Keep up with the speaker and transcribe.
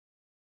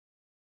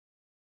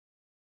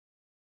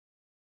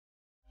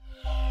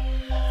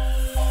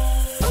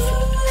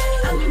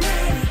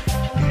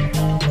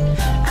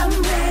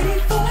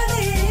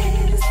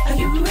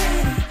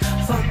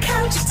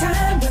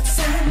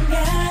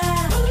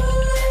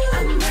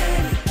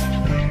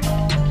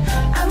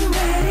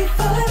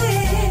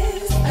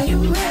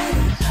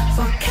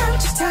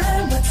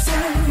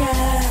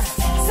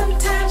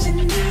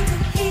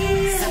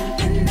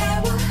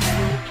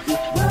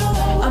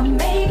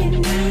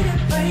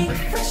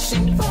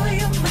refreshing for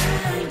your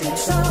mind and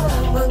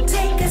soul. Well,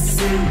 take a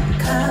seat,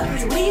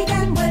 'cause we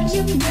got what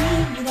you need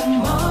and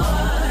more.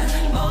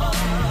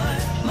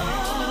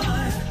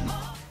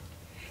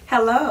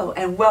 Hello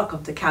and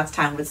welcome to Couch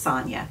Time with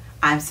Sonja.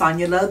 I'm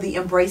Sonja Lowe, the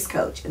Embrace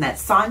Coach, and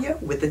that's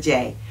Sonja with a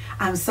J.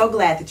 I'm so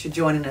glad that you're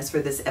joining us for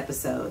this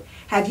episode.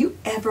 Have you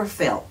ever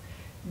felt,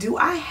 do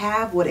I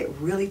have what it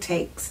really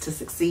takes to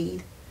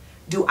succeed?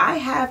 Do I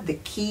have the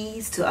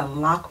keys to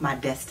unlock my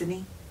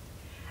destiny?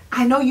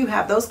 I know you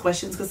have those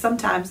questions because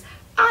sometimes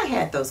I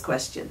had those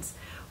questions.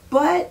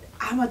 But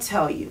I'm going to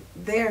tell you,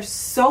 there's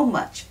so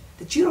much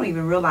that you don't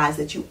even realize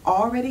that you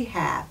already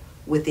have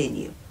within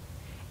you.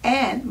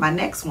 And my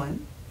next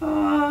one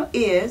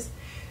is,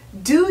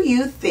 do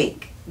you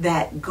think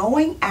that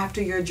going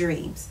after your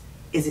dreams,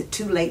 is it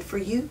too late for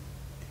you?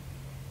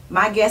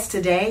 My guest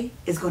today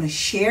is going to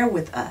share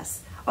with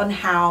us on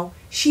how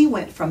she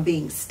went from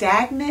being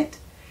stagnant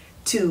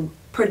to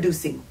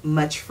producing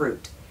much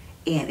fruit.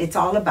 And it's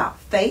all about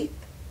faith,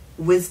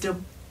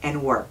 wisdom,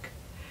 and work.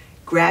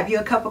 Grab you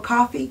a cup of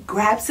coffee,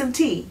 grab some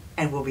tea,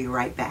 and we'll be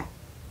right back.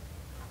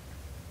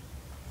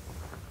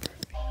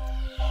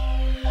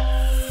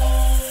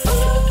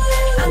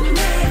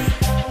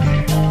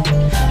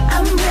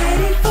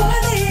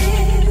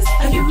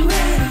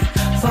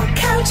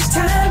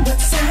 Time with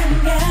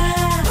Sonja.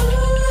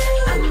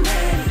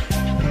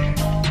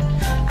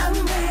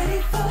 I'm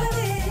ready for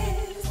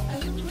this. Are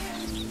you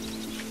ready?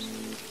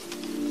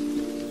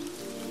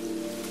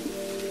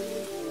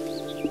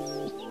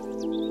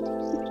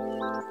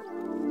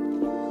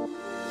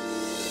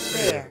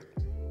 Bear.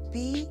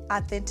 Be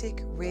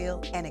authentic,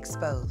 real, and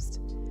exposed.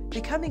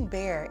 Becoming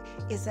Bear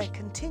is a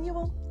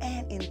continual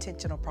and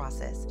intentional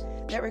process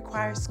that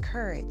requires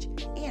courage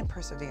and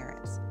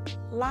perseverance.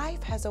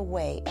 Life has a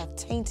way of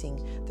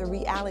tainting the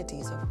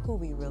realities of who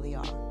we really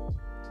are.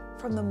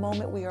 From the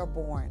moment we are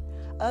born,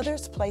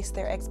 others place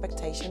their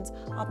expectations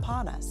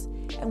upon us,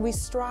 and we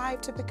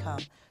strive to become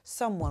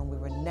someone we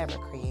were never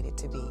created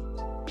to be.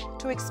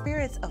 To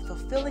experience a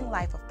fulfilling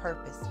life of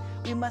purpose,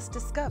 we must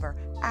discover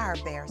our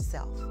Bear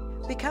self.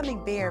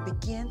 Becoming Bear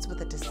begins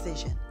with a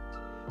decision.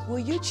 Will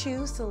you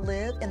choose to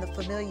live in the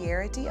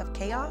familiarity of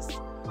chaos,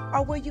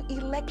 or will you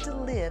elect to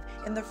live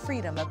in the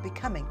freedom of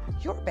becoming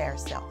your Bear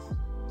self?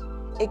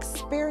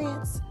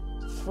 Experience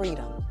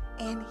freedom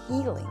and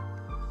healing.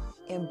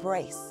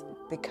 Embrace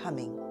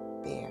becoming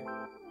Bear.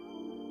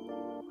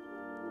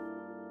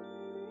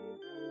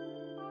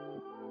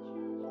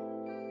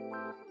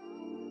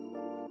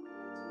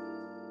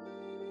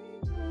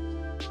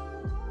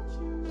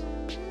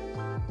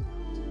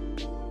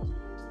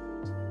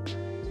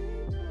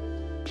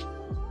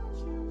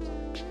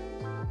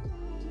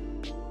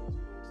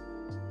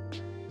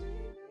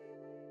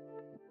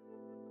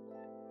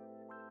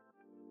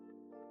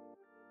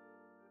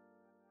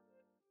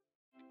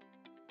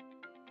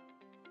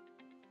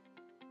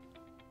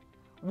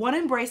 One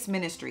Embrace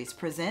Ministries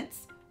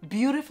presents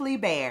Beautifully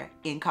Bear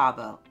in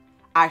Cabo.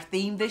 Our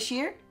theme this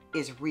year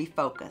is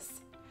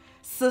Refocus.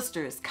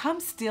 Sisters, come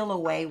steal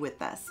away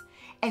with us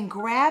and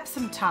grab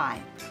some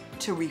time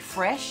to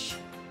refresh,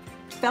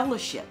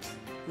 fellowship,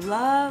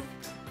 love,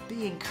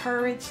 be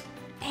encouraged,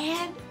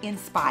 and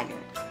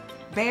inspired.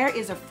 Bear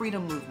is a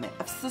freedom movement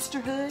of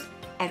sisterhood,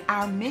 and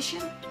our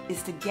mission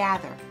is to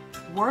gather,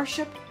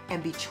 worship,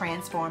 and be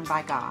transformed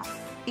by God.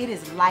 It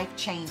is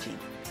life-changing.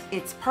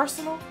 It's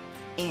personal,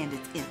 and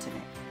it's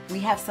intimate. We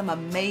have some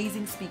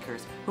amazing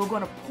speakers who are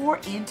going to pour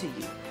into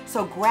you.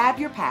 So grab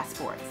your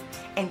passports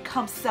and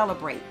come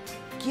celebrate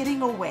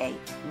getting away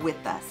with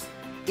us.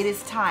 It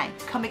is time.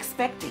 Come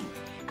expecting,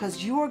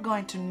 because you are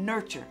going to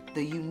nurture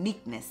the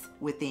uniqueness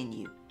within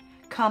you.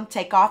 Come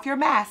take off your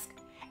mask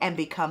and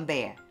become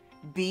Bear.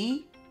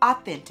 Be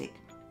authentic,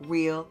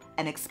 real,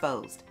 and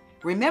exposed.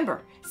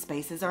 Remember,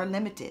 spaces are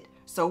limited,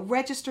 so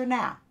register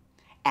now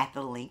at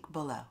the link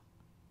below.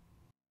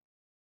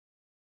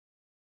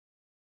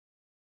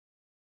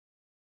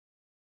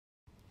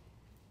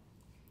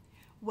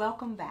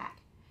 Welcome back.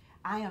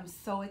 I am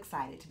so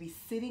excited to be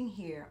sitting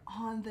here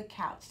on the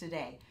couch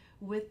today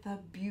with the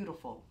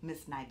beautiful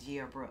Miss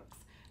Najiyyah Brooks.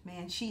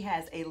 Man, she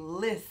has a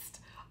list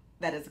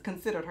that is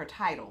considered her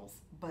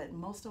titles, but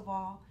most of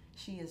all,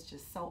 she is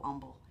just so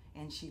humble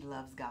and she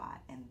loves God,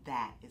 and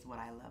that is what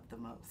I love the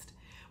most.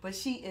 But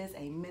she is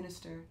a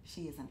minister,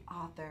 she is an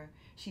author,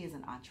 she is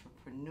an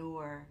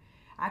entrepreneur.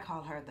 I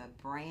call her the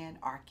brand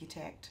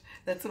architect.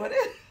 That's what it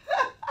is.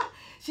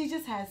 She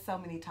just has so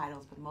many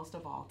titles, but most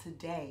of all,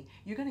 today,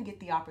 you're going to get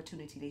the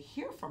opportunity to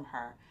hear from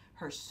her,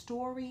 her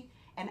story,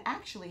 and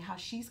actually how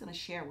she's going to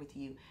share with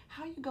you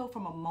how you go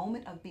from a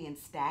moment of being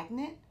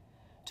stagnant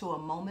to a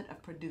moment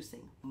of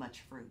producing much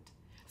fruit.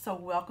 So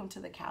welcome to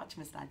the couch,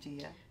 Miss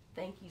Najiyyah.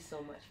 Thank you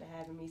so much for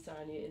having me,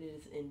 Sonja. It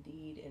is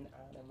indeed an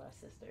honor, my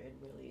sister. It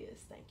really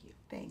is. Thank you.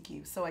 Thank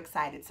you. So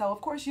excited. So,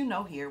 of course, you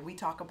know here we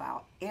talk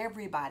about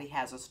everybody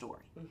has a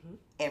story. Mm-hmm.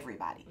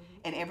 Everybody.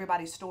 Mm-hmm. And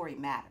everybody's story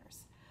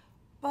matters.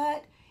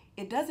 But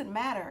it doesn't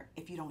matter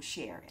if you don't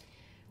share it.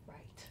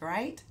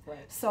 Right?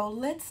 Right. So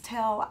let's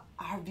tell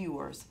our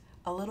viewers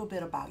a little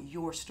bit about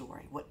your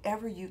story,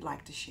 whatever you'd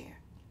like to share.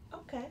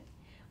 Okay.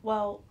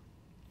 Well,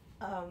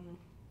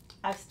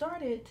 I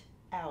started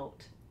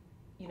out,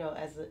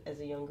 as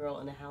a young girl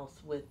in a house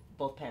with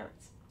both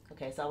parents.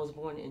 Okay, so I was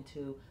born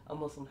into a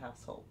Muslim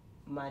household.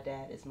 My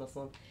dad is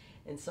Muslim,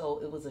 and so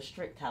it was a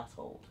strict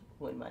household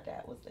when my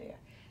dad was there.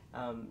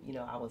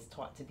 I was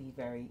taught to be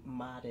very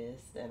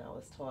modest, and I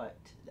was taught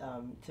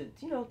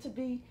to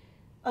be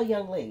a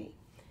young lady.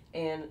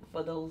 And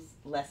for those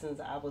lessons,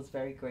 I was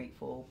very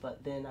grateful.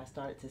 But then I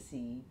started to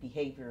see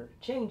behavior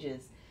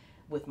changes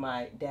with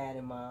my dad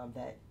and mom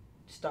that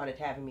started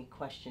having me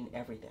question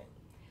everything.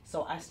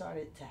 So I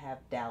started to have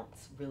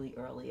doubts really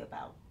early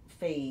about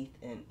faith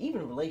and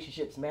even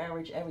relationships,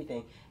 marriage,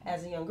 everything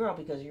as a young girl,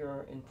 because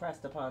you're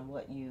impressed upon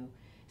what you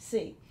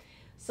see.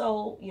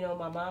 So,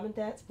 my mom and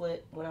dad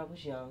split when I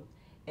was young,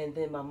 and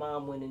then my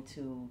mom went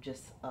into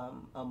just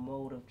a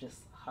mode of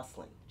just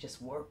hustling,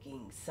 just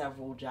working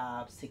several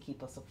jobs to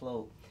keep us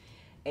afloat.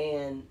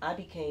 And I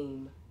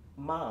became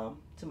mom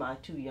to my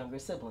two younger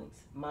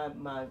siblings. My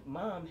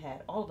mom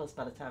had all of us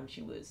by the time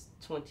she was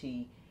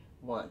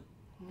 21.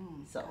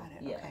 So,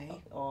 yeah,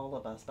 okay. All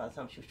of us by the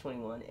time she was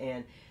 21.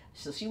 And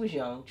so she was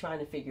young, trying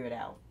to figure it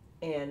out.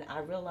 And I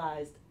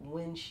realized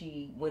when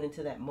she went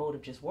into that mode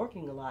of just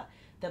working a lot,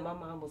 that my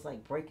mom was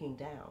like breaking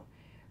down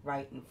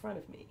right in front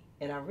of me.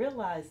 And I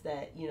realized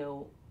that,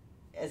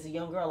 as a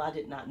young girl, I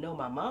did not know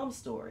my mom's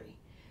story,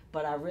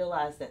 but I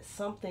realized that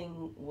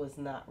something was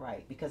not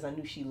right, because I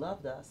knew she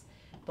loved us,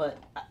 but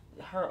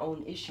her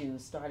own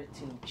issues started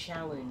to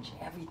challenge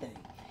everything.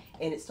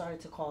 And it started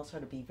to cause her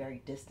to be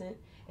very distant.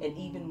 And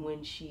even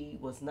when she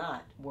was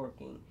not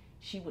working,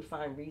 she would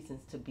find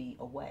reasons to be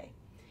away.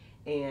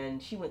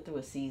 And she went through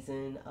a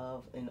season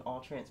of, in all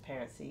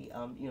transparency,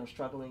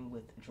 struggling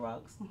with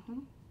drugs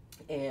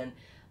and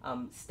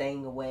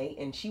staying away.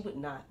 And she would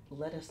not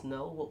let us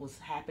know what was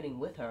happening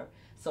with her.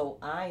 So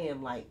I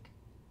am like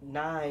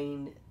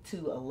 9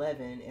 to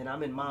 11, and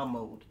I'm in mom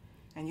mode.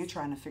 And you're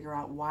trying to figure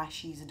out why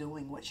she's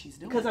doing what she's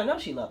doing. Because I know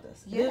she loved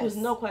us. Yes. There was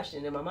no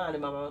question in my mind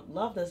that my mom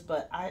loved us,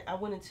 but I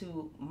went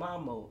into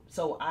mom mode.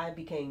 So I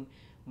became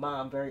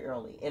mom very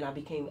early. And I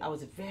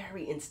was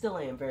very, and still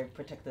am very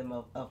protective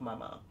of my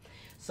mom.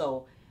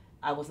 So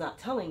I was not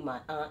telling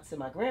my aunts and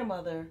my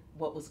grandmother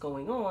what was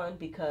going on,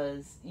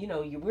 because,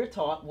 we're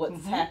taught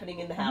what's happening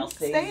in the house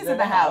stays in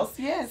the house.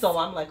 Yes. So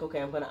I'm like, okay,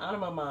 I'm going to honor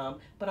my mom,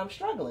 but I'm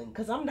struggling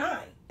because I'm 9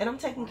 and I'm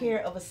taking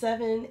care of a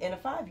 7 and a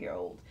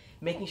 5-year-old,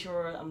 making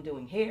sure I'm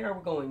doing hair,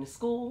 we're going to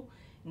school,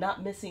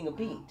 not missing a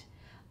beat.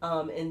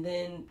 And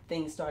then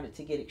things started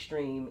to get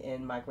extreme,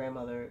 and my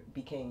grandmother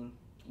became,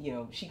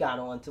 she got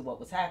on to what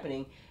was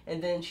happening,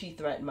 and then she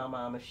threatened my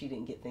mom if she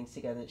didn't get things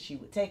together, she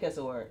would take us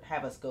or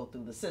have us go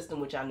through the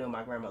system, which I know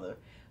my grandmother,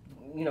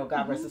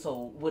 God rest her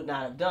soul, would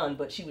not have done,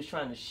 but she was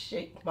trying to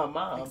shake my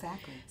mom.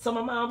 Exactly. So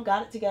my mom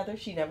got it together.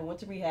 She never went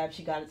to rehab.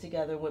 She got it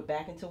together, went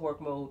back into work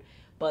mode,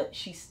 but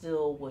she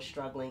still was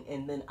struggling.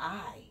 And then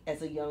I,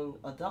 as a young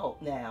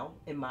adult now,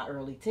 in my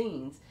early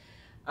teens,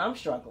 I'm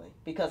struggling,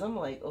 because I'm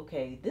like,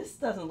 okay, this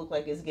doesn't look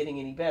like it's getting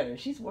any better.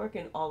 She's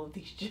working all of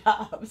these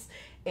jobs,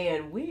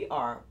 and we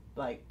are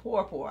like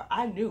poor.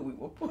 I knew we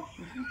were poor.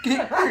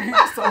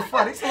 So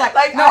funny. So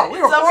like no, we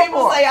were some poor,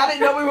 people say I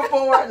didn't know we were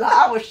poor. Like,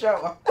 I was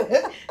sure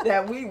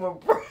that we were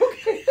broke.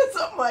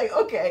 So I'm like,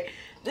 okay,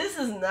 this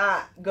is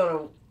not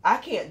gonna. I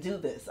can't do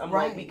this. I'm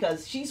like,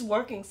 because she's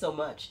working so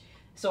much,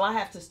 so I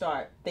have to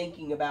start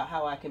thinking about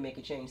how I can make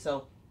a change.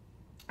 So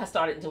I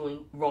started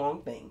doing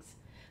wrong things.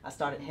 I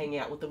started hanging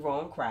out with the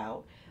wrong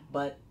crowd,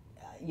 but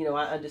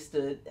I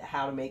understood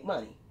how to make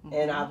money,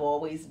 and I've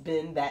always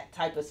been that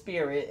type of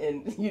spirit.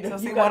 And so you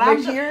gotta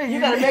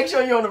make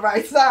sure you're on the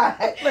right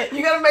side.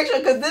 You gotta make sure,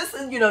 because this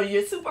is your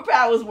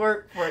superpowers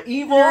work for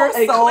evil. You're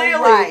and so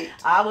clearly, right.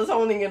 I was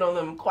honing in on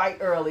them quite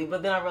early,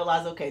 but then I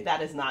realized, okay,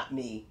 that is not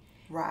me.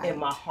 Right. In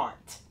my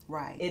heart.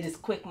 Right. It is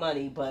quick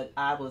money, but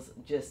I was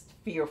just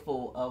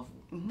fearful of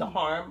the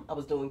harm I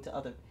was doing to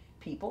other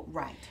people.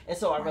 Right. And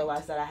so I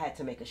realized that I had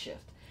to make a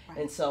shift.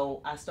 And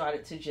so I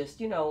started to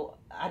just,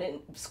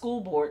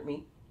 school bored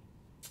me.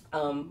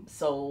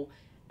 So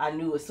I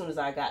knew as soon as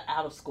I got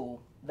out of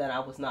school that I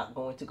was not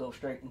going to go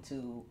straight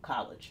into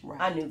college. Right.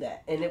 I knew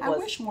that. And I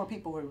wish more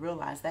people would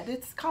realize that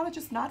college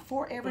is not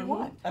for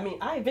everyone. I mean,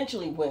 I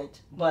eventually went,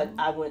 but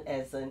I went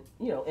as in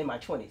my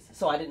 20s.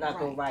 So I did not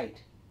go right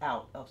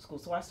out of school.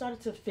 So I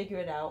started to figure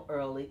it out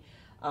early,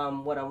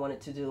 what I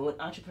wanted to do. And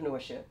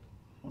entrepreneurship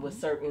was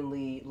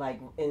certainly like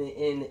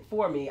in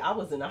for me. I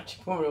was an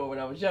entrepreneur when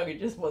I was younger.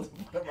 It just wasn't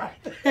for the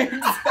right thing.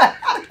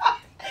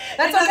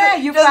 That's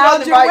okay. You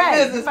found your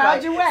way. You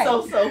found your way.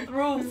 So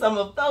through some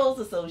of those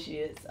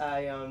associates,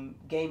 I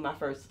gained my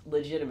first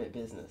legitimate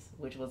business,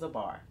 which was a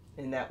bar,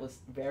 and that was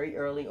very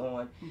early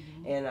on.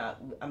 And I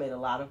made a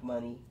lot of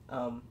money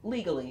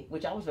legally,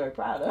 which I was very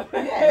proud of.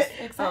 Yes,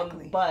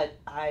 exactly. But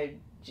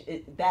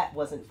that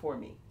wasn't for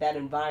me. That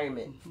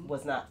environment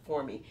was not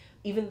for me,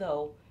 even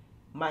though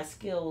my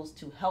skills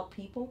to help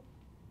people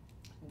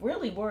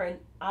really were in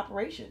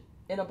operation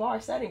in a bar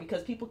setting,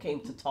 because people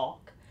came to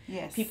talk.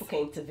 Yes. People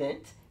came to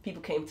vent.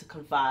 People came to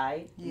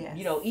confide. Yes.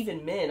 You know,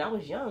 even men. I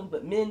was young,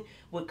 but men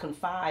would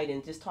confide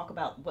and just talk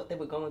about what they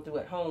were going through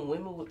at home.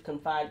 Women would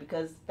confide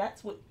because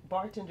that's what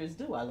bartenders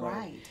do, I learned.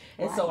 Right.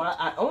 And so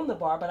I owned the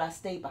bar, but I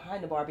stayed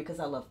behind the bar because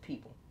I love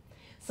people.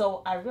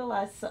 So I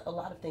realized a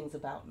lot of things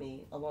about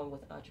me along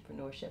with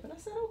entrepreneurship. And I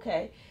said,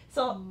 okay.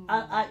 So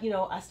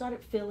I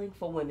started feeling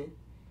for women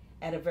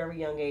at a very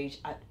young age.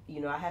 I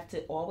have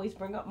to always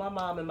bring up my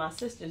mom and my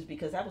sisters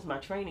because that was my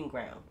training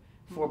ground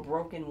for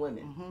broken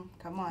women. Mm-hmm.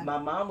 Come on. My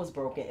mom was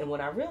broken, and when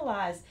I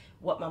realized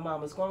what my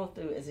mom was going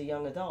through as a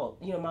young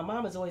adult, my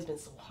mom has always been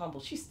so humble.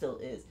 She still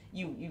is.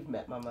 You've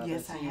met my mother,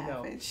 yes, so I you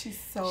have. know. She's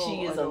so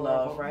she is adorable. a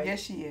love, right?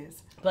 Yes, she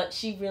is. But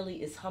she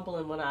really is humble,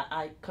 and when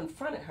I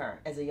confronted her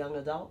as a young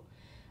adult,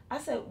 I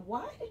said,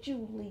 "Why did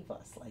you leave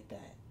us like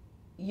that?"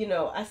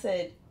 I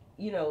said,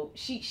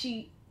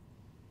 she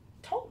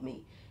told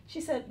me.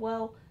 She said,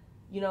 "Well,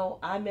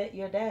 I met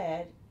your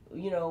dad,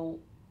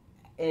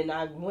 and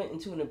I went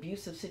into an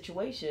abusive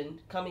situation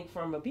coming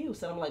from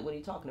abuse." And I'm like, "What are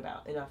you talking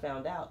about?" And I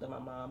found out that my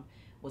mom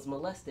was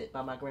molested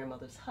by my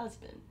grandmother's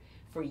husband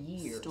for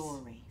years.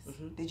 Stories.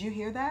 Mm-hmm. Did you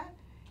hear that?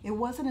 It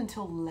wasn't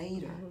until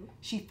later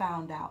she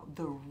found out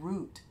the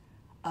root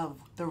of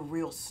the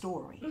real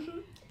story. Mm-hmm.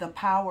 The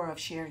power of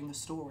sharing the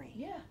story.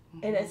 Yeah.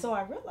 And so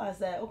I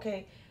realized that,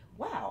 okay,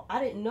 wow,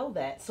 I didn't know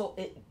that. So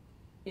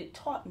it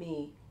taught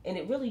me, and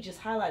it really just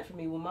highlighted for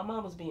me when my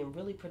mom was being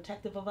really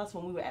protective of us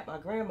when we were at my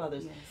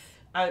grandmother's. Yes.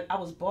 I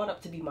was brought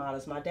up to be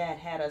modest. My dad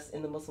had us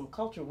in the Muslim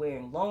culture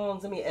wearing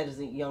longs. I mean, as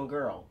a young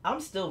girl, I'm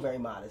still very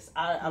modest.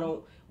 I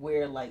don't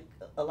wear like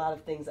a lot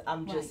of things.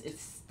 I'm just,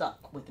 it's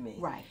stuck with me.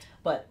 Right.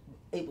 But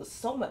it was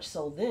so much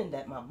so then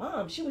that my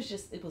mom,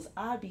 it was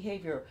odd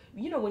behavior.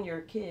 When you're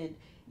a kid,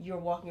 you're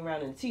walking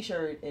around in a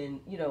t-shirt and,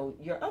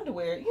 your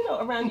underwear,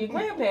 around your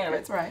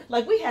grandparents. That's right.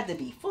 Like we had to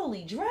be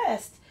fully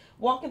dressed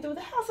walking through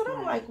the house. And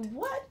I'm like,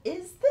 what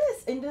is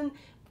this? And then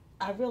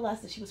I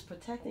realized that she was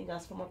protecting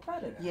us from a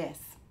predator. Yes.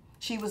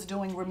 She was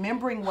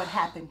remembering what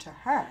happened to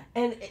her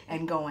and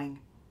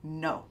going,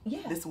 no,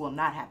 this will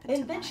not happen to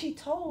me. And then she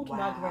told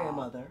my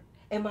grandmother,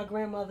 and my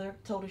grandmother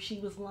told her she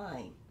was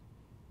lying.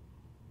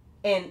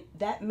 And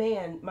that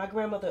man, my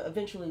grandmother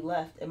eventually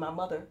left, and my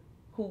mother,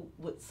 who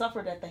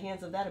suffered at the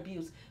hands of that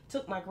abuse,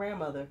 took my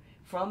grandmother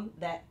from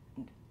that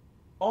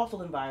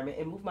awful environment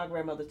and moved my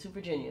grandmother to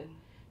Virginia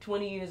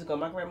 20 years ago.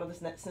 My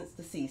grandmother's since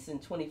deceased in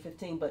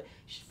 2015, but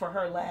for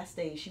her last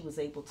days, she was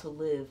able to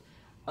live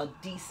a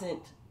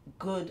decent,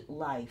 good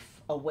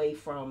life away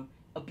from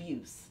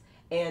abuse.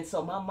 And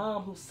so my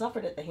mom, who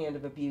suffered at the hand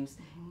of abuse,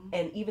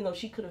 and even though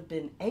she could have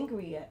been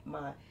angry at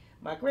my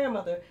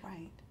grandmother,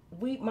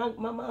 my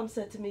mom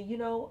said to me,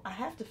 I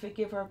have to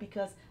forgive her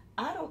because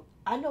I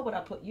know what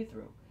I put you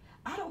through.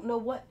 I don't know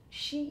what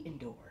she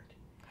endured.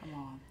 Come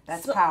on.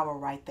 That's power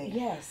right there.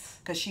 Yes.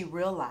 Because she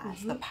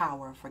realized the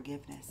power of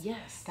forgiveness.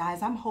 Yes.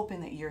 Guys, I'm hoping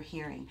that you're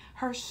hearing.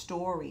 Her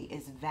story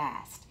is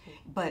vast.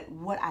 But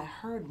what I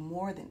heard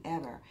more than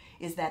ever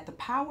is that the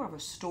power of a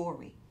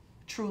story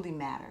truly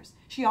matters.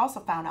 She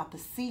also found out the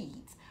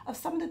seeds of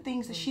some of the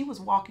things that she was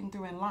walking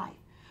through in life.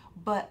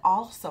 But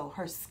also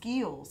her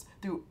skills,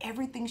 through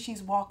everything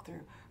she's walked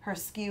through, her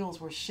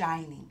skills were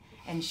shining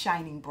and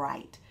shining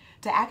bright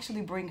to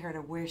actually bring her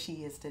to where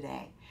she is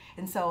today.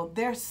 And so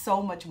there's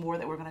so much more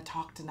that we're going to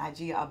talk to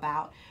Najiyyah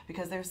about,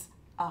 because there's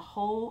a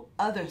whole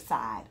other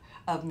side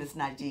of Miss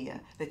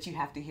Najiyyah that you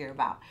have to hear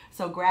about.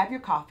 So grab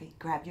your coffee,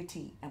 grab your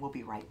tea, and we'll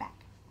be right back.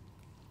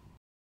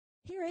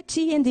 Here at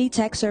T&D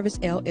Tax Service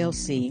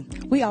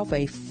LLC, we offer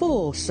a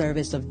full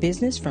service of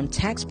business from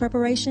tax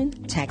preparation,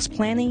 tax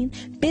planning,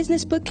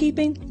 business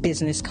bookkeeping,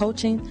 business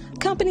coaching,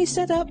 company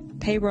setup,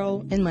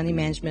 payroll, and money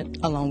management,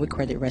 along with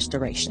credit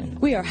restoration.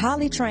 We are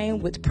highly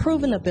trained with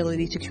proven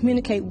ability to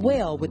communicate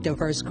well with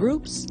diverse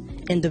groups,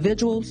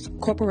 individuals,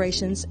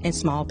 corporations, and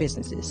small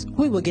businesses.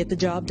 We will get the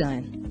job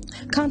done.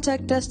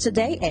 Contact us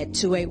today at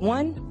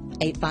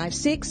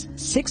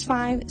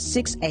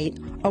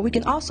 281-856-6568, or we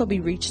can also be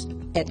reached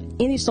at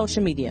any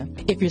social media.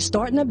 If you're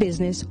starting a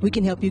business, we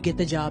can help you get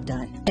the job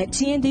done. At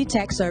T&D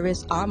Tax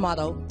Service, our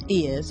motto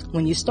is,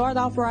 when you start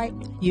off right,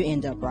 you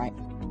end up right.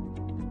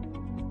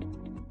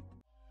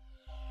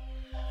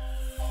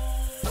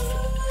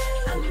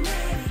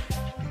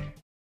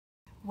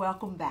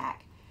 Welcome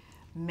back.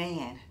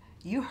 Man,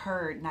 you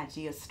heard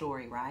Najiyyah's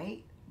story,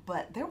 right?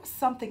 But there was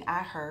something I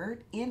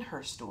heard in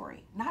her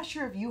story. Not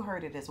sure if you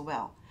heard it as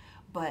well,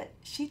 but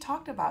she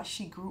talked about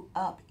she grew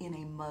up in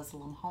a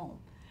Muslim home.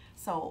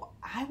 So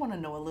I want to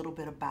know a little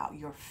bit about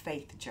your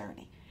faith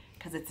journey,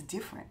 because it's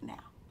different now.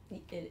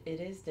 It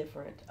is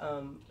different.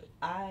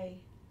 I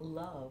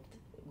loved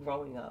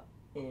growing up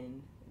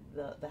in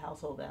the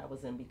household that I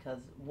was in, because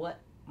what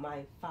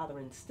my father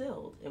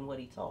instilled and what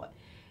he taught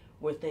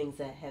were things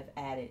that have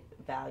added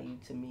value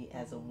to me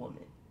as a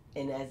woman.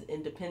 And as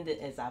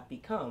independent as I've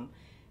become,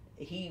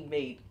 he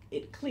made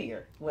it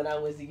clear when I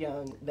was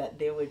young that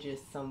there were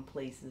just some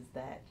places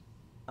that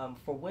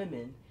for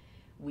women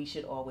we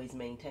should always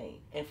maintain.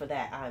 And for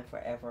that, I'm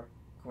forever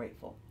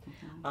grateful.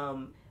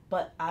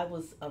 But I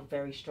was a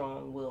very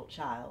strong-willed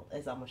child,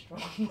 as I'm a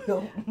strong-willed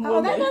woman.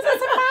 Oh, that doesn't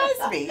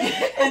surprise me.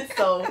 And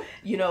so,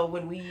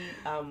 when we,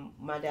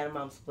 my dad and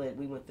mom split,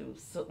 we went through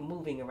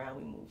moving around.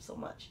 We moved so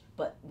much.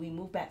 But we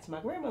moved back to my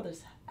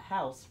grandmother's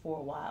house for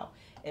a while.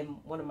 And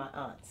one of my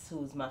aunts,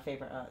 who's my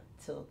favorite aunt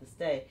till this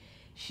day,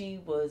 she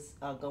was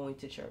going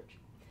to church.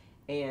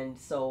 And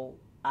so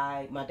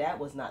my dad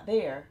was not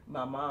there.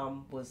 My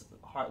mom was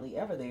hardly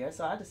ever there.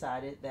 So I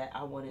decided that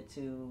I wanted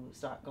to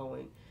start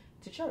going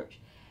to church.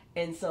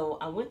 And so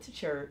I went to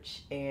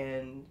church,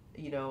 and,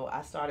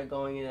 I started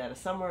going in at a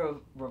summer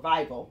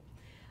revival.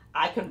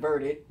 I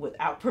converted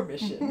without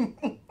permission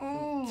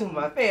to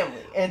my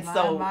family. And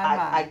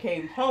I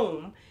came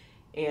home,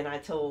 and I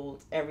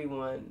told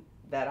everyone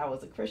that I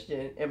was a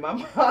Christian, and my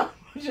mom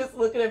was just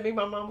looking at me.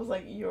 My mom was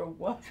like, "You're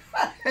what?"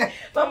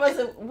 Mama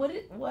said,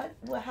 "What?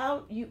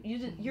 How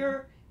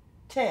you're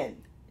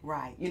 10."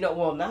 Right.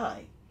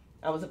 9.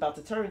 I was about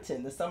to turn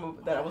 10, the summer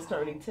that I was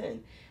turning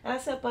 10. And I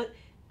said, "But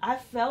I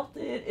felt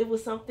it. It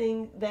was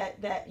something that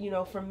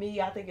for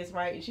me, I think it's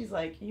right." And she's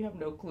like, "You have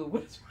no clue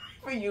what's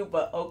right for you,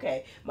 but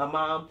okay." My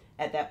mom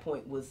at that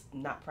point was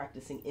not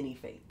practicing any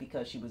faith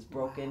because she was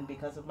broken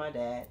because of my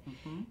dad.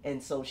 Mm-hmm.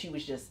 And so she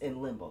was just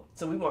in limbo.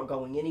 So we weren't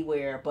going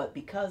anywhere. But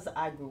because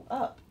I grew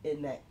up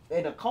in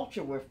a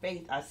culture where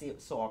faith,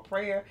 saw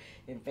prayer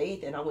and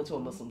faith, and I went to a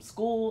Muslim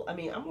school. I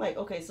mean, I'm like,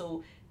 okay,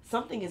 so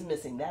something is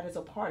missing. That is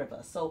a part of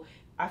us. So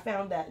I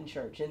found that in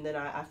church. And then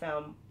I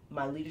found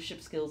my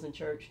leadership skills in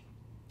church.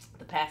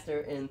 The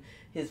pastor and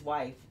his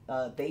wife,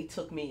 they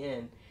took me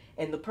in.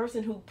 And the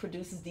person who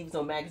produces Divas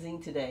On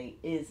Magazine today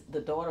is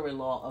the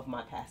daughter-in-law of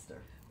my pastor.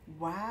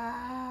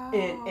 Wow.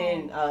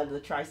 In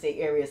the tri-state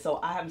area. So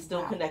I am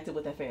still connected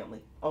with that family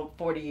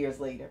 40 years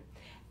later.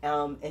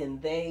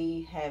 And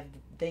they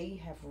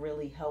have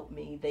really helped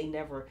me. They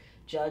never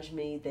judged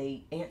me.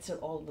 They answered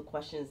all of the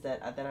questions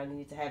that I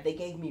needed to have. They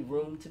gave me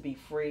room to be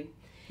free.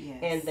 Yes.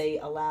 And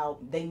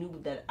they knew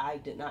that I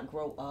did not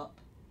grow up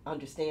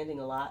understanding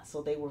a lot,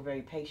 so they were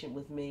very patient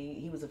with me.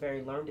 He was a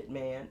very learned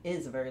man,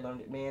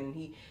 and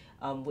he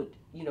would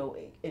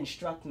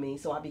instruct me,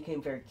 so I became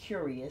very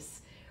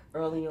curious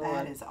early on.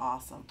 That is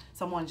awesome.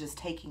 Someone just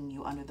taking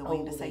you under the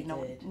wing to say,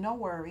 no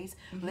worries,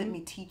 let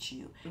me teach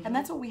you. And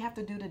that's what we have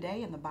to do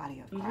today in the body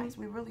of Christ.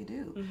 We really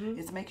do,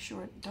 is make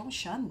sure, don't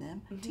shun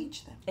them,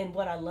 teach them. And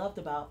what I loved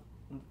about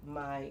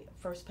my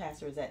first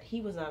pastor is that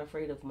he was not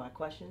afraid of my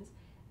questions.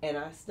 And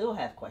I still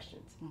have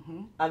questions.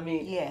 Mm-hmm. I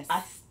mean, yes.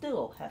 I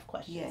still have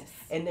questions. Yes.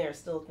 And there are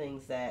still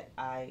things that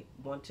I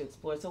want to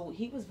explore. So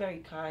he was very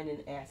kind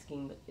in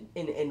asking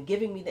and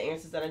giving me the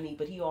answers that I need,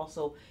 but he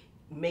also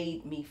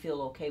made me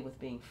feel okay with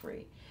being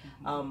free.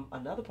 Mm-hmm.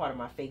 Another part of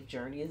my faith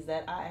journey is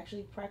that I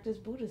actually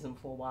practiced Buddhism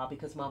for a while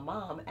because my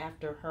mom,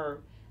 after her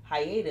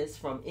hiatus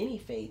from any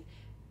faith,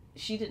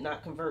 she did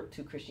not convert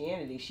to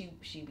Christianity.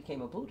 She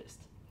became a Buddhist.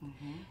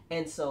 Mm-hmm.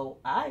 And so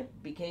I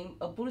became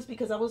a Buddhist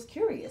because I was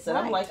curious. And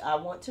I'm like, I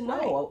want to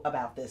know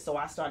about this. So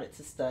I started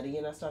to study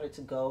and I started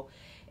to go.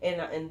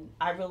 And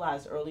I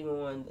realized early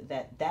on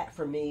that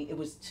for me, it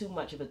was too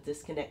much of a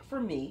disconnect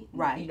for me.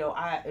 Right.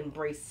 I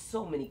embraced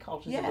so many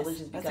cultures and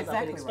religions because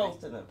I've been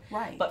exposed to them.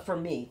 Right. But for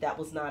me, that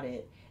was not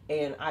it.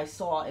 And I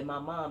saw in my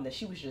mom that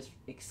she was just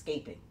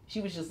escaping.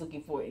 She was just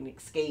looking for an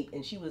escape.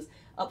 And she was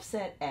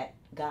upset at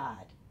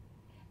God.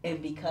 And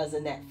because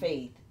in that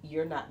faith,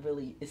 you're not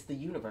really, it's the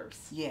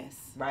universe.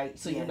 Yes. Right?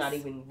 So you're not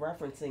even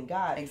referencing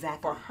God.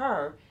 Exactly. For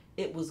her,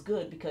 it was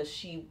good because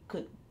she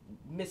could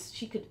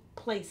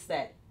place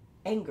that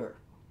anger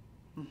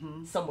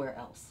somewhere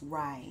else.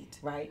 Right.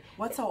 Right?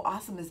 What's so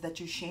awesome is that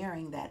you're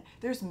sharing that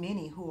there's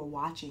many who are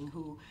watching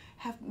who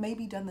have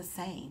maybe done the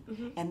same.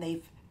 Mm-hmm. And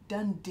they've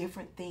done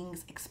different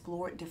things,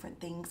 explored different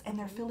things, and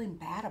they're feeling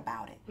bad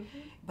about it. Mm-hmm.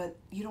 But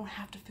you don't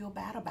have to feel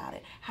bad about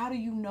it. How do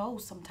you know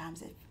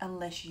sometimes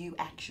unless you're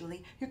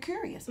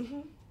curious? Mm-hmm.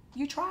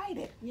 You tried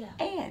it. Yeah.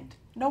 And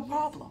no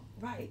problem.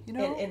 Right.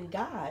 And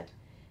God,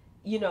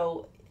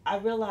 I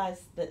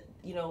realized that,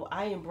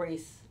 I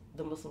embrace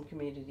the Muslim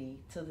community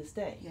to this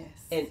day.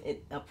 Yes. And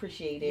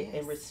appreciate it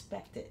and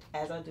respect it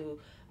as I do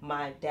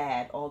my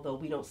dad, although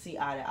we don't see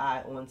eye to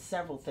eye on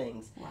several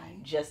things.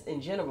 Right. Just in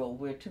general,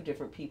 we're two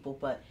different people,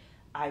 but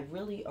I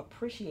really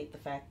appreciate the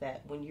fact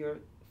that when you're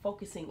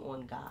focusing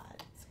on God,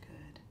 that's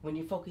good. When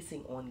you're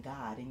focusing on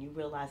God and you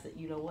realize that,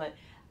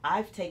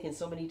 I've taken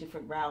so many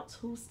different routes.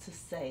 Who's to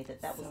say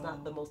that was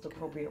not the most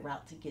appropriate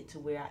route to get to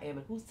where I am?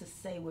 And who's to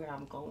say where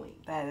I'm going?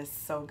 That is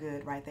so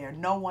good right there.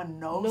 No one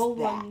knows that. No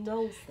one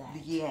knows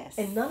that. Yes.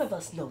 And none of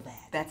us know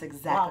that. That's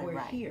exactly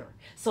while we're here.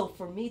 So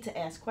for me to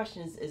ask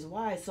questions is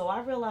wise. So I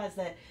realized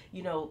that,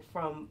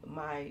 from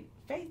my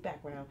faith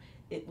background,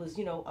 it was,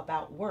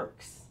 about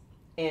works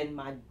and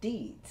my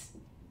deeds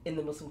in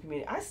the Muslim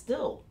community. I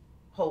still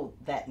hold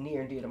that near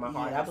and dear to my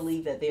heart. Yes. I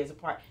believe that there's a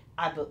part.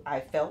 I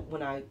felt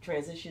when I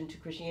transitioned to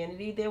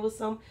Christianity, there was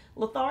some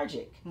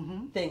lethargic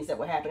things that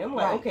were happening. I'm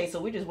like, okay,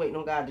 so we're just waiting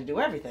on God to do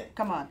everything.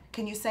 Come on,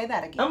 can you say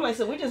that again? I'm like,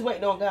 so we're just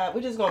waiting on God.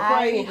 We're just going to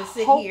pray and just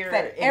sit here.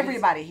 That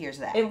everybody hears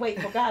that. And wait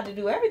for God to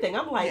do everything.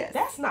 I'm like,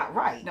 that's not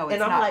right. No, it's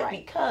and I'm not like,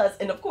 right. Because,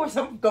 and of course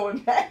I'm going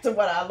back to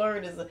what I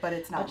learned as but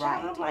it's not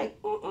child. right.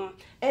 I'm like,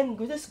 And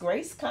this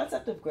grace,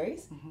 concept of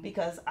grace,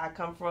 because I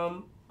come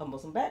from a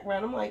Muslim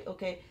background, I'm like,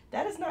 okay,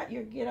 that is not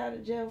your get out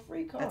of jail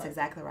free card. That's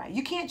exactly right.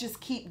 You can't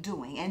just keep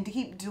doing and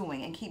keep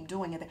doing and keep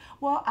doing it.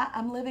 Well,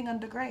 I'm living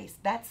under grace.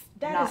 That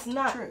is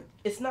not true.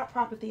 It's not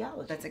proper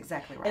theology. That's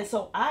exactly right. And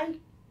so I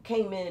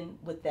came in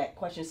with that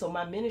question. So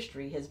my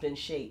ministry has been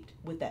shaped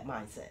with that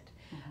mindset.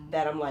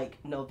 That I'm like,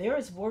 no, there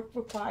is work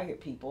required,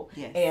 people.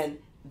 Yes. And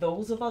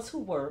those of us who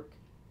work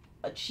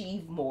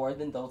achieve more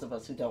than those of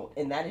us who don't.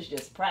 And that is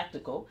just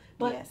practical.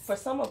 But for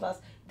some of us,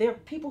 there are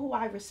people who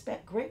I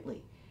respect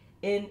greatly,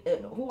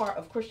 who are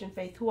of Christian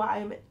faith, who I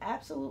am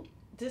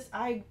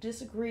I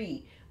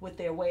disagree with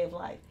their way of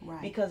life.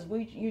 Right. Because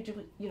we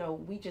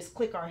just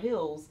click our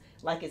heels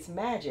like it's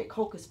magic,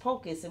 hocus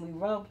pocus, and we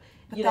rub.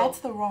 But that's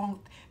the wrong.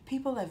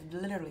 People have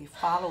literally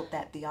followed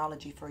that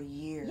theology for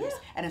years,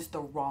 and it's the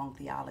wrong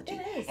theology.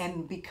 It is.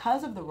 And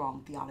because of the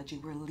wrong theology,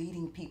 we're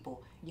leading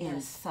people in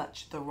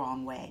such the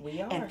wrong way. We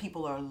are. And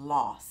people are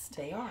lost.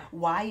 They are.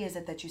 Why is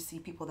it that you see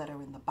people that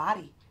are in the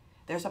body?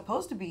 They're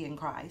supposed to be in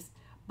Christ,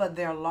 but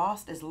they're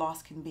lost as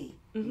lost can be.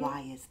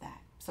 Why is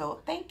that?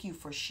 So thank you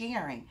for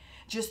sharing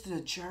just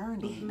the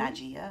journey,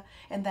 Najiyyah,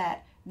 and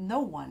that no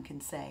one can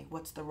say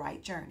what's the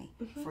right journey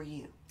for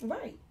you.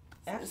 Right.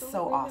 Absolutely. It's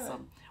so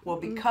awesome. Well,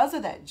 because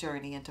of that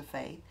journey into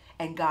faith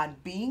and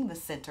God being the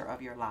center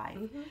of your life,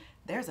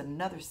 there's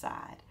another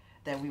side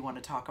that we want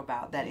to talk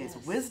about that is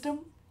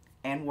wisdom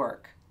and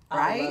work.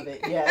 Right? I love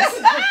it.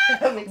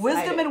 Yes.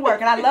 Wisdom and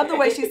work. And I love the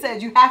way she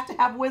said you have to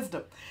have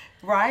wisdom.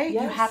 Right?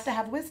 Yes. You have to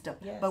have wisdom.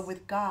 Yes. But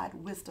with God,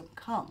 wisdom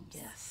comes.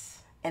 Yes.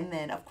 And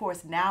then, of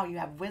course, now you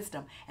have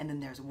wisdom and then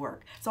there's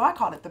work. So I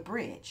call it the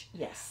bridge.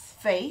 Yes.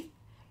 Faith,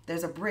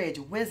 there's a bridge,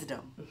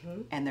 wisdom,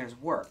 and there's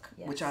work,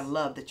 which Yes. I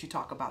love that you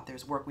talk about.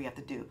 There's work we have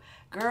to do.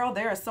 Girl,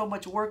 there is so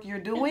much work you're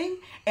doing,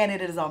 and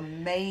it is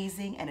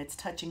amazing, and it's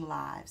touching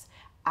lives.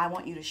 I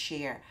want you to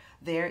share.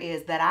 There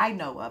is that I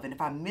know of, and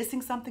if I'm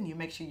missing something, you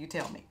make sure you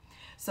tell me.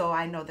 So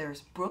I know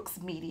there's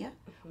Brooks Media,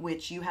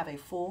 which you have a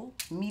full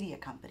media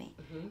company.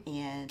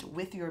 And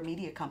with your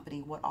media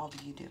company, what all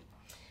do you do?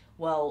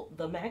 Well,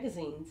 the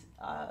magazines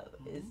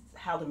is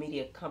how the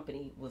media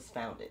company was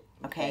founded.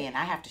 Okay, and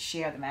I have to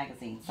share the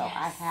magazine. So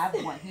I have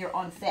one here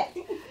on set.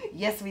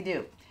 Yes, we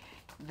do.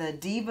 The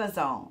Diva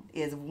Zone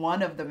is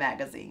one of the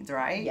magazines,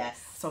 right? Yes.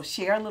 So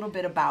share a little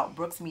bit about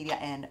Brooks Media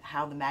and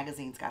how the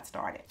magazines got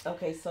started.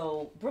 Okay,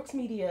 so Brooks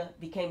Media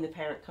became the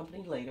parent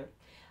company later.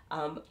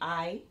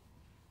 I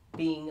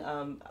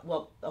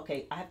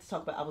have to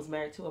talk about, I was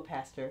married to a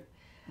pastor.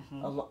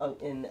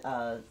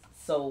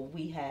 So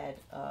we had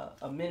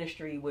a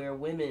ministry where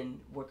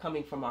women were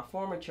coming from our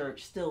former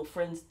church, still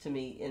friends with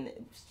me.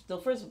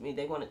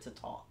 They wanted to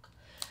talk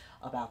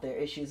about their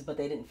issues, but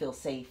they didn't feel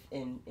safe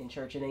in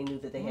church, and they knew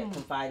that they had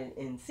confided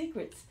in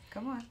secrets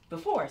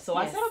before. So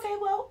I said, okay,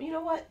 well, you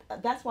know what?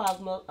 That's why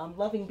I'm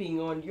loving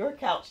being on your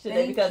couch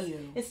today. Because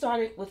it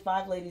started with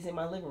 5 ladies in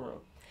my living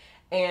room,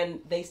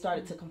 and they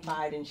started to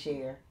confide and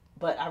share.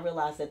 But I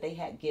realized that they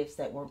had gifts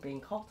that weren't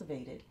being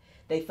cultivated.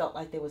 They felt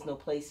like there was no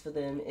place for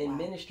them in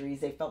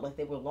ministries. They felt like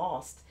they were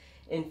lost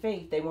in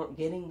faith. They weren't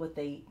getting what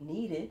they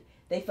needed.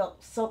 They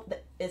felt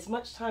as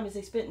much time as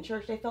they spent in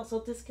church, they felt so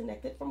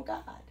disconnected from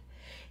God.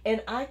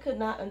 And I could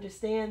not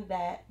understand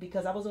that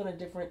because I was on a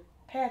different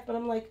path. But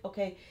I'm like,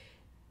 okay,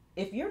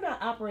 if you're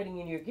not operating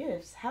in your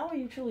gifts, how are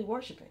you truly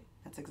worshiping?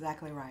 That's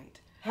exactly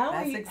right. How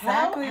are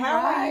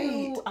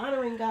you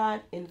honoring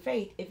God in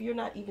faith if you're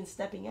not even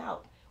stepping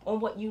out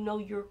on what you know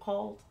you're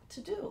called to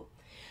do?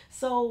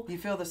 So you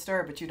feel the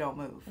stir, but you don't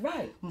move.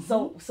 Right.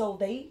 So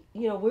they,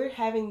 we're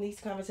having these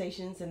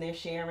conversations and they're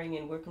sharing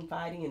and we're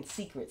confiding in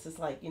secrets. It's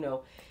like,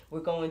 we're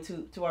going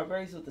to our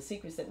graves with the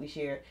secrets that we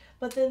share.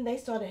 But then they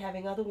started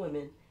having other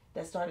women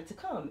that started to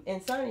come.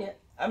 And Sonja,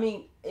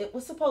 it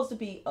was supposed to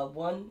be a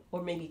 1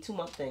 or maybe 2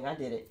 month thing. I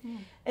did it.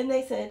 And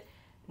they said,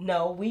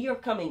 no, we are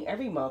coming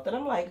every month. And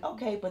I'm like,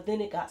 okay, but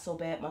then it got so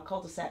bad. My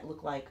cul-de-sac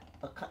looked like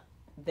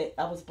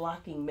I was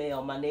blocking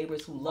mail. My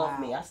neighbors who love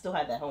me, I still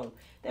had that home.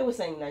 They were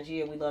saying,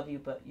 Najiyyah, we love you,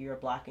 but you're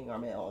blocking our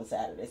mail on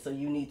Saturday, so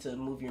you need to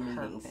move your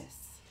meetings.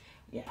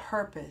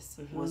 Purpose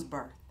was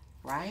birth,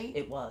 right?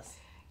 It was.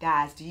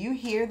 Guys, do you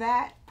hear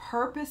that?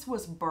 Purpose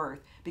was birth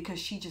because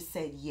she just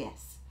said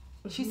yes.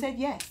 She said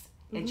yes,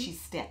 and she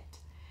stepped.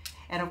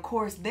 And of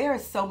course, there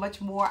is so much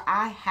more.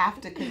 I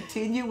have to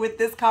continue with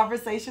this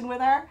conversation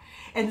with her.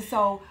 And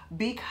so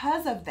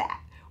because of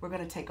that, we're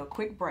going to take a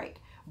quick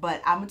break.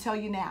 But I'm going to tell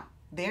you now,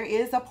 there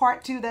is a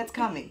part 2 that's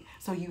coming.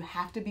 So you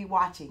have to be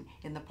watching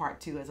in the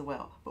part 2 as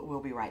well. But we'll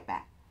be right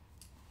back.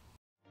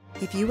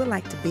 If you would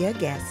like to be a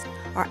guest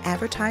or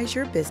advertise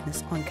your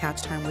business on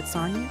Couch Time with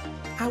Sonja,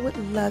 I would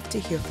love to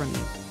hear from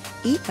you.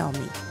 Email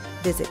me.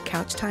 Visit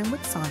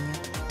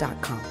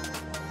couchtimewithsonya.com.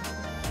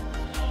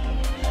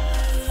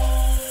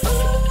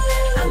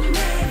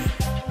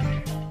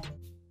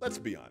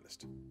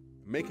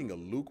 Making a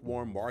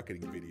lukewarm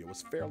marketing video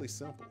is fairly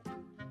simple,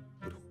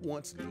 but who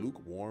wants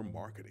lukewarm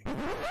marketing?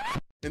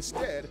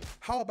 Instead,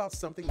 how about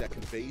something that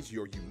conveys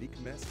your unique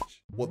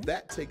message? Well,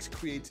 that takes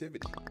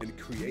creativity, and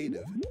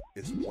creative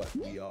is what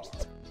we are.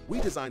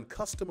 We design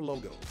custom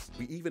logos.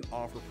 We even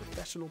offer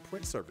professional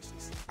print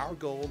services. Our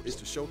goal is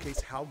to showcase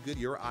how good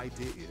your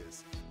idea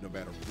is, no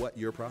matter what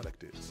your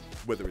product is.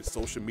 Whether it's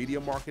social media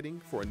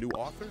marketing for a new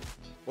author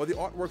or the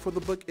artwork for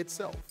the book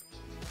itself,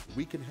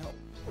 we can help.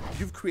 If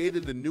you've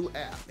created a new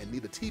app and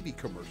need a TV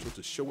commercial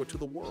to show it to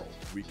the world,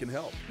 we can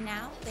help.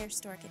 Now they're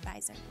Stork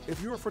Advisor.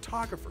 If you're a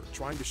photographer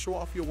trying to show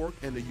off your work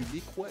in a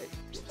unique way,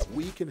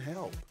 we can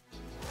help.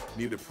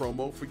 Need a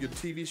promo for your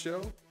TV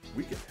show?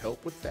 We can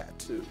help with that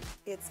too.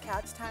 It's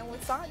Couch Time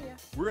with Sonja.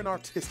 We're an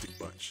artistic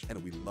bunch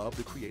and we love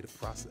the creative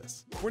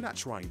process. We're not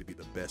trying to be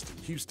the best in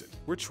Houston.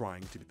 We're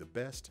trying to be the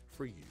best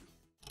for you.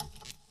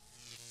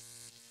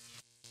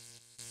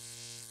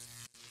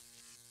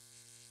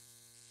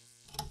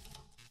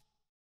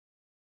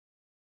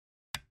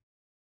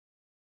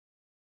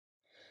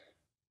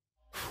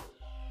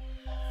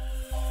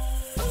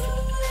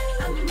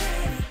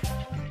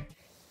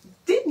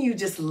 Didn't you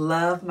just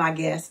love my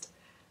guest?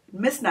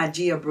 Miss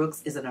Najiyyah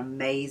Brooks is an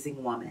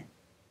amazing woman,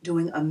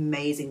 doing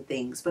amazing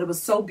things, but it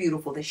was so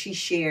beautiful that she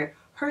shared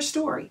her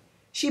story.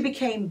 She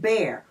became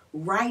bare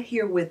right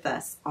here with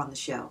us on the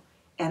show,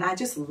 and I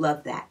just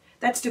love that.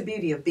 That's the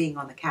beauty of being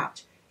on the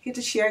couch. You get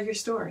to share your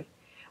story.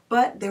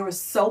 But there was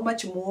so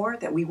much more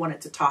that we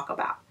wanted to talk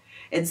about,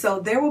 and so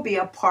there will be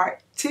a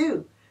part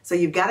 2. So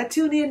you've got to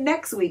tune in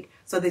next week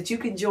so that you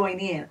can join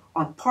in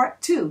on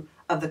part 2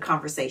 of the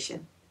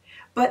conversation.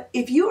 But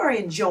if you are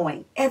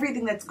enjoying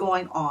everything that's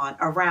going on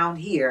around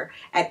here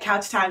at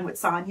Couch Time with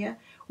Sonja,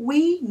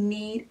 we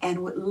need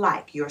and would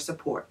like your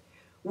support.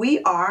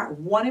 We are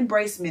One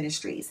Embrace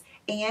Ministries,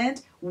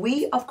 and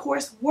we, of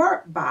course,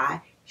 work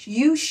by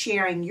you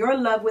sharing your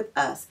love with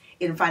us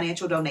in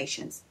financial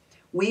donations.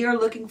 We are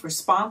looking for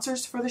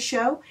sponsors for the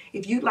show.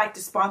 If you'd like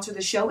to sponsor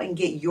the show and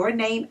get your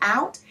name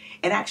out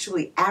and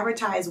actually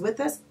advertise with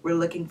us, we're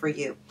looking for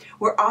you.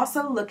 We're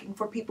also looking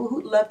for people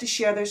who'd love to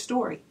share their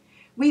story.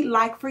 We'd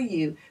like for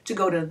you to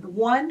go to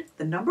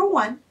the number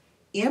one,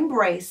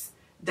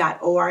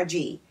 embrace.org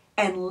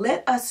and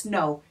let us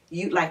know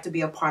you'd like to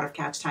be a part of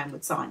Couch Time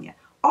with Sonja.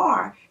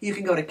 Or you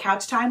can go to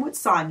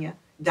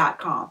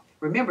couchtimewithsonja.com.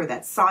 Remember,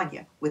 that's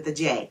Sonja with a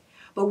J.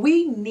 But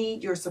we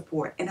need your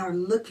support and are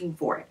looking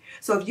for it.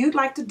 So if you'd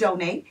like to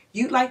donate,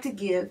 you'd like to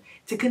give,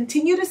 to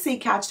continue to see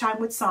Couch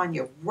Time with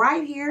Sonja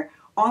right here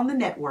on the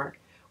network,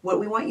 what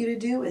we want you to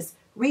do is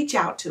reach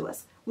out to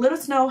us. Let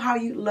us know how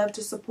you'd love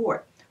to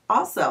support.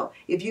 Also,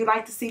 if you'd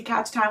like to see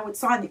Couch Time with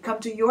Sonja come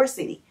to your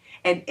city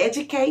and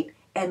educate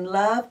and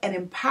love and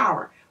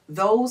empower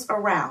those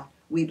around,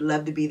 we'd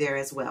love to be there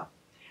as well.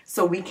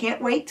 So we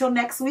can't wait till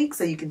next week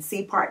so you can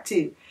see part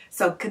 2.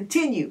 So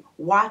continue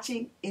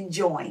watching,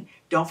 enjoying.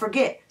 Don't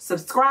forget,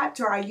 subscribe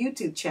to our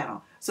YouTube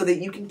channel so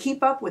that you can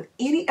keep up with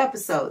any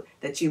episode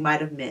that you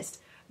might have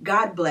missed.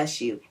 God bless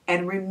you.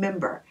 And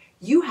remember,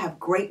 you have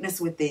greatness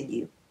within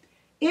you.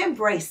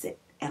 Embrace it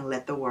and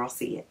let the world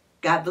see it.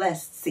 God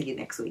bless. See you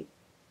next week.